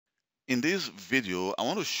In this video, I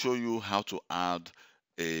want to show you how to add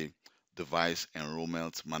a device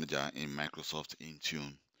enrollment manager in Microsoft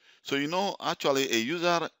Intune. So actually a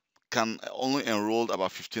user can only enroll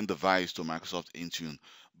about 15 devices to Microsoft Intune.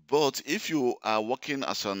 But if you are working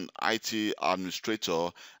as an IT administrator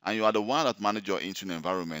and you are the one that manage your Intune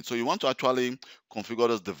environment, so you want to actually configure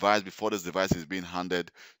this device before this device is being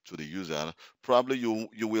handed to the user, probably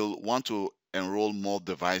you will want to enroll more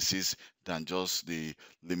devices than just the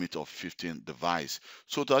limit of 15 device.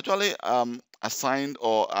 So to actually assign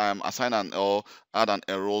an or add an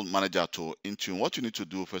enroll manager to Intune, what you need to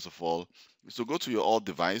do first of all is to go to your all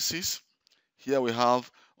devices. Here we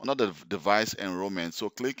have another device enrollment. So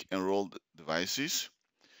click enroll devices.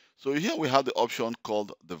 So here we have the option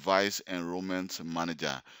called Device Enrollment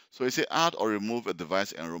Manager. So it say add or remove a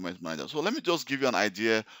device enrollment manager. So let me just give you an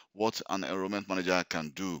idea what an enrollment manager can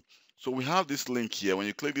do. So we have this link here. When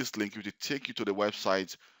you click this link, it will take you to the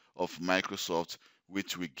website of Microsoft,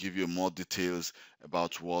 which will give you more details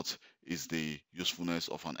about what is the usefulness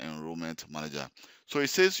of an enrollment manager. So it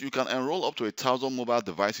says you can enroll up to 1,000 mobile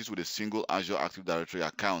devices with a single Azure Active Directory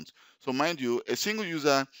account. So mind you, a single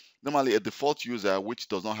user, normally a default user which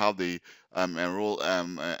does not have the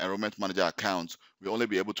enrollment manager account, will only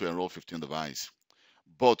be able to enroll 15 devices.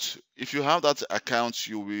 But if you have that account,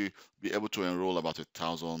 you will be able to enroll about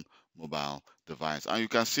 1,000 mobile devices. And you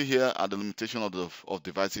can see here at the limitation of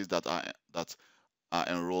devices that are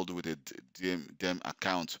enrolled with a DM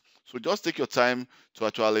account. So just take your time to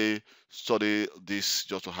actually study this,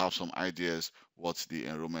 just to have some ideas what the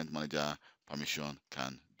enrollment manager permission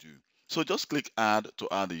can do. So just click add to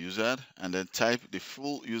add the user and then type the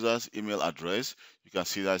full user's email address. You can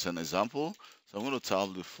see that's an example. So I'm going to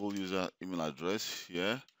type the full user email address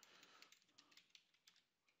here.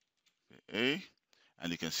 Okay.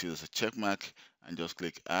 And you can see there's a check mark and just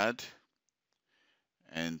click add.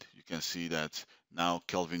 And you can see that now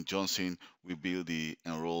Kelvin Johnson will be the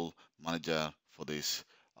enroll manager for this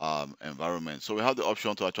environment. So we have the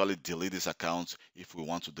option to actually delete this account if we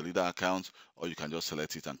want to delete that account, or you can just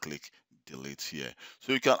select it and click delete here.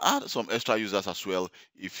 So you can add some extra users as well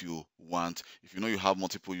if you want. If you know you have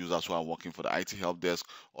multiple users who are working for the IT help desk,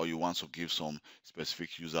 or you want to give some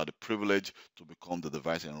specific user the privilege to become the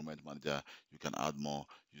device enrollment manager, you can add more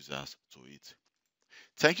users to it.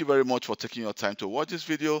 Thank you very much for taking your time to watch this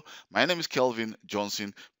video. My name is Kelvin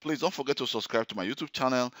Johnson. Please don't forget to subscribe to my YouTube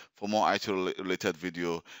channel for more IT related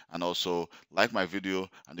video, and also like my video,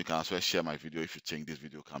 and you can as well share my video if you think this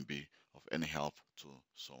video can be of any help to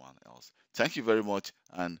someone else. Thank you very much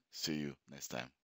and see you next time.